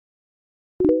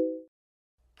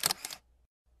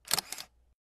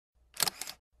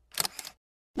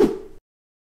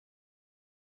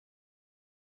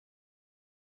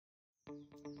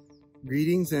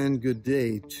Greetings and good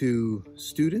day to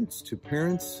students, to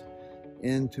parents,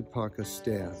 and to PACA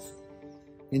staff.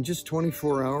 In just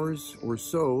 24 hours or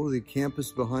so, the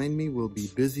campus behind me will be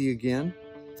busy again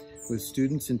with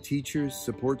students and teachers,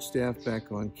 support staff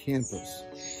back on campus.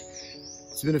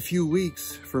 It's been a few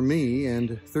weeks for me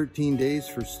and 13 days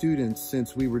for students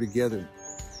since we were together.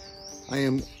 I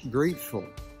am grateful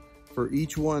for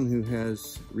each one who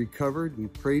has recovered. We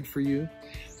prayed for you,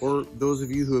 or those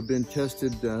of you who have been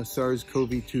tested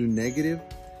SARS-CoV-2 negative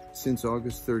since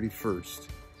August 31st.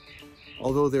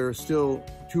 Although there are still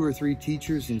 2 or 3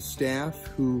 teachers and staff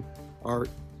who are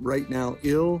right now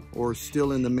ill or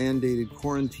still in the mandated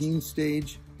quarantine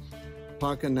stage,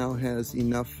 PACA now has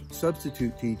enough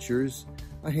substitute teachers,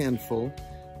 a handful,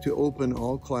 to open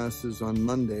all classes on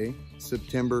Monday,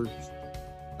 September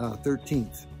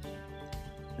 13th.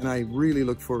 And I really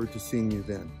look forward to seeing you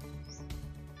then.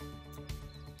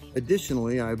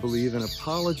 Additionally, I believe an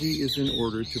apology is in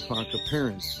order to PACA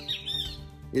parents.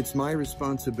 It's my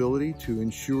responsibility to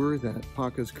ensure that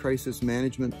PACA's crisis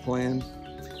management plan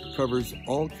covers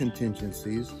all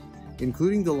contingencies,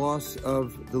 including the loss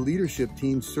of the leadership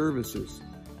team services.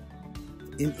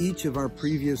 In each of our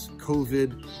previous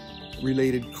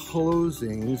COVID-related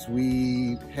closings,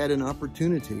 we had an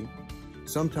opportunity,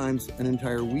 sometimes an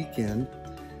entire weekend,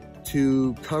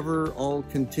 to cover all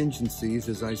contingencies,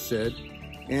 as I said,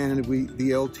 and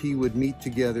the LT would meet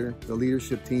together, the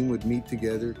leadership team would meet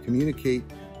together, communicate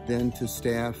then to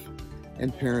staff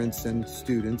and parents and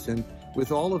students. And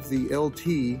with all of the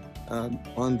LT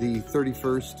on the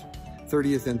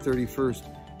 30th and 31st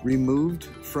removed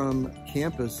from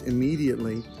campus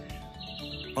immediately,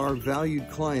 our valued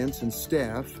clients and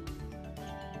staff,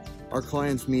 our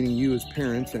clients meaning you as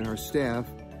parents and our staff,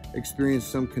 experienced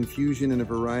some confusion in a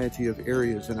variety of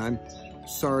areas, and I'm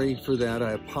sorry for that.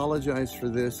 I apologize for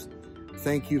this.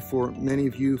 Thank you for many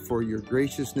of you for your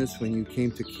graciousness when you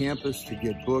came to campus to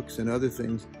get books and other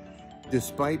things.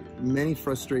 Despite many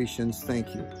frustrations,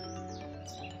 thank you.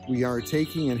 We are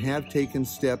taking and have taken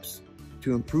steps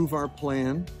to improve our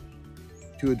plan,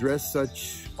 to address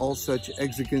all such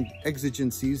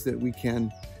exigencies that we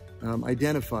can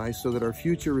identify so that our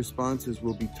future responses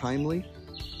will be timely,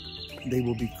 they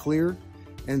will be clear,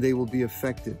 and they will be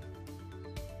effective.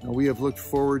 Now, we have looked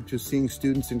forward to seeing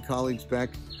students and colleagues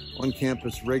back on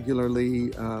campus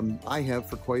regularly. I have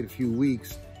for quite a few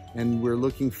weeks, and we're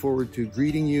looking forward to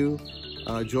greeting you,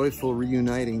 joyful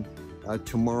reuniting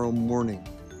tomorrow morning.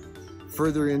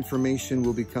 Further information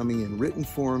will be coming in written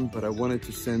form, but I wanted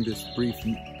to send this brief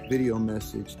video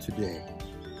message today.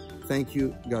 Thank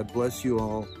you, God bless you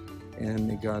all, and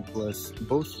may God bless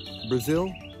both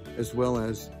Brazil as well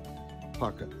as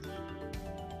PACA.